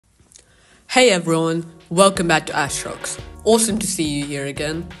Hey everyone, welcome back to Astralixi. Awesome to see you here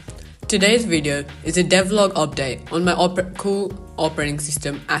again. Today's video is a devlog update on my cool operating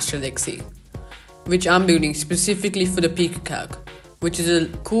system Astralixi, which I'm building specifically for the PicoCalc, which is a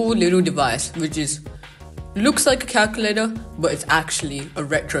cool little device which looks like a calculator, but it's actually a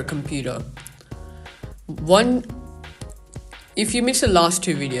retro computer. If you missed the last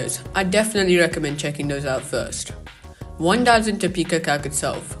two videos, I definitely recommend checking those out first. One dives into PicoCalc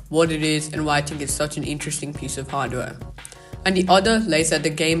itself, what it is and why I think it's such an interesting piece of hardware. And the other lays out the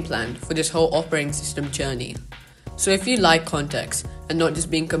game plan for this whole operating system journey. So if you like context and not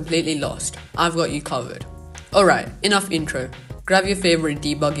just being completely lost, I've got you covered. Alright, enough intro. Grab your favorite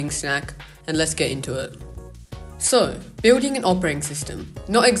debugging snack and let's get into it. So, building an operating system,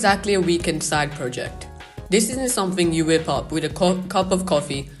 not exactly a weekend side project. This isn't something you whip up with a cup of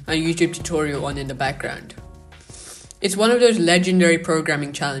coffee and a YouTube tutorial on in the background. It's one of those legendary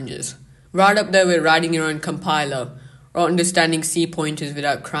programming challenges, right up there with writing your own compiler or understanding C pointers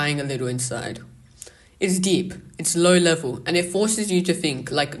without crying a little inside. It's deep, it's low level, and it forces you to think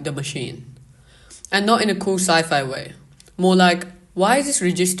like the machine. And not in a cool sci-fi way. More like, why is this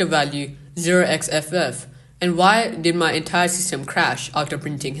register value 0xFF, and why did my entire system crash after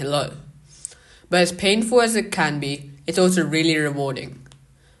printing hello? But as painful as it can be, it's also really rewarding.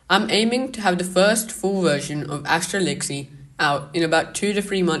 I'm aiming to have the first full version of Astralixi out in about 2 to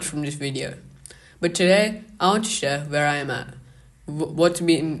 3 months from this video. But today, I want to share where I am at, what's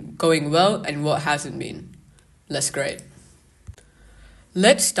been going well and what hasn't been. Let's grade.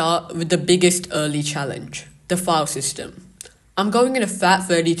 Let's start with the biggest early challenge, the file system. I'm going in a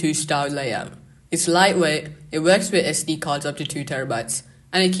FAT32 style layout. It's lightweight, it works with SD cards up to 2 TB,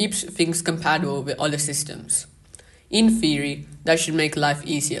 and it keeps things compatible with other systems. In theory, that should make life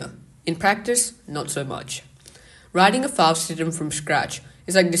easier. In practice, not so much. Writing a file system from scratch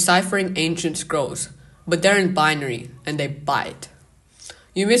is like deciphering ancient scrolls, but they're in binary and they bite.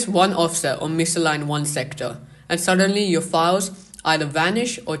 You miss one offset or misalign one sector, and suddenly your files either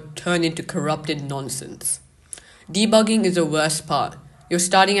vanish or turn into corrupted nonsense. Debugging is the worst part. You're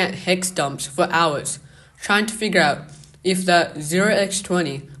starting at hex dumps for hours, trying to figure out if that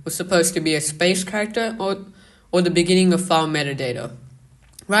 0x20 was supposed to be a space character or the beginning of file metadata.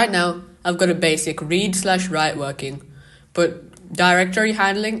 Right now, I've got a basic read/write working, but directory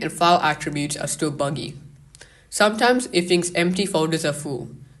handling and file attributes are still buggy. Sometimes it thinks empty folders are full,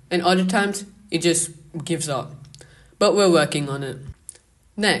 and other times it just gives up. But we're working on it.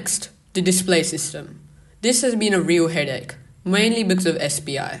 Next, the display system. This has been a real headache, mainly because of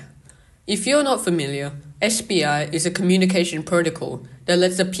SPI. If you're not familiar, SPI is a communication protocol that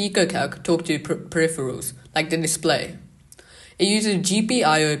lets the PicoCalc talk to peripherals, like the display. It uses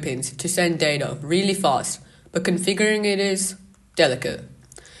GPIO pins to send data really fast, but configuring it is delicate.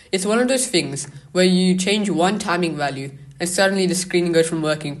 It's one of those things where you change one timing value and suddenly the screen goes from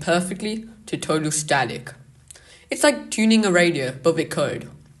working perfectly to total static. It's like tuning a radio, but with code.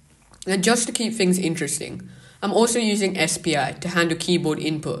 And just to keep things interesting, I'm also using SPI to handle keyboard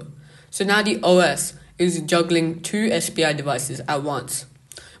input. So now the OS is juggling 2 SPI devices at once,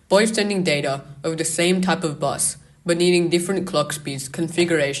 both sending data over the same type of bus, but needing different clock speeds,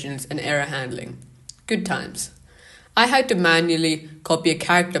 configurations, and error handling. Good times. I had to manually copy a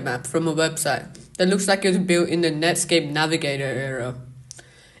character map from a website that looks like it was built in the Netscape Navigator era.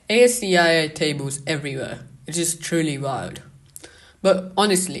 ASCII tables everywhere. It's just truly wild. But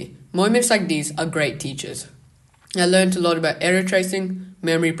honestly, moments like these are great teachers. I learned a lot about error tracing,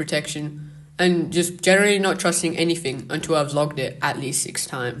 memory protection, and just generally not trusting anything until I've logged it at least 6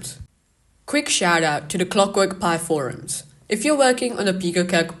 times. Quick shout out to the Clockwork Pi forums. If you're working on a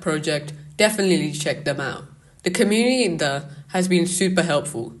PicoCalc project, definitely check them out. The community there has been super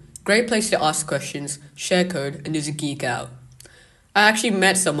helpful. Great place to ask questions, share code, and just geek out. I actually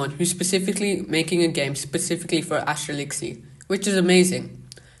met someone who's specifically making a game specifically for Astralixi, which is amazing.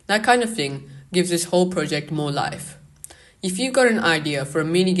 That kind of thing gives this whole project more life. If you've got an idea for a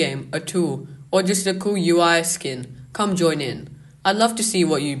minigame, a tool, or just a cool UI skin, come join in. I'd love to see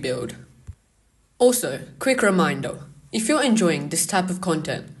what you build. Also, quick reminder, if you're enjoying this type of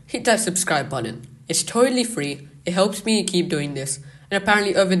content, hit that subscribe button. It's totally free, it helps me keep doing this, and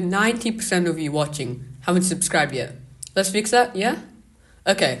apparently over 90% of you watching haven't subscribed yet. Let's fix that, yeah?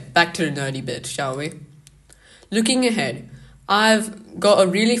 Okay, back to the nerdy bit, shall we? Looking ahead, I've got a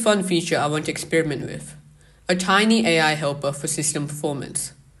really fun feature I want to experiment with. A tiny AI helper for system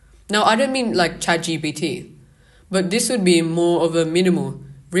performance. Now, I don't mean like ChatGPT, but this would be more of a minimal,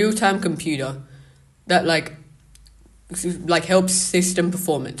 real-time computer that like helps system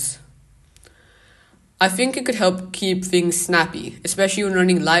performance. I think it could help keep things snappy, especially when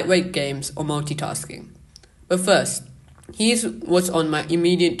running lightweight games or multitasking. But first, here's what's on my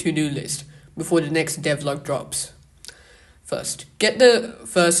immediate to-do list before the next devlog drops. First, get the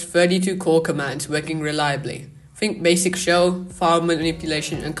first 32 core commands working reliably. Think basic shell, file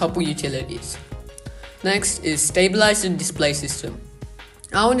manipulation, and couple utilities. Next is stabilize the display system.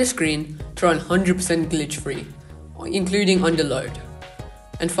 I want the screen to run 100% glitch-free, including under load.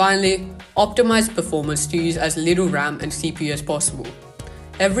 And finally, optimize performance to use as little RAM and CPU as possible.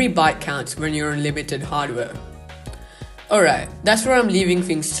 Every byte counts when you're on limited hardware. Alright, that's where I'm leaving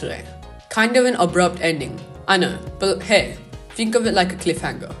things today. Kind of an abrupt ending, I know, but hey, think of it like a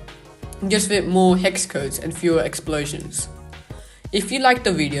cliffhanger. Just with more hex codes and fewer explosions. If you liked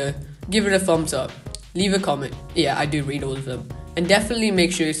the video, give it a thumbs up, leave a comment, yeah, I do read all of them, and definitely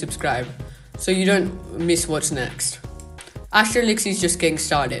make sure you subscribe so you don't miss what's next. Astralixi is just getting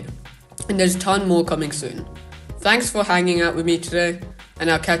started, and there's a ton more coming soon. Thanks for hanging out with me today, and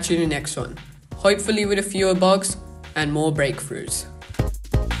I'll catch you in the next one, hopefully with a fewer bugs and more breakthroughs.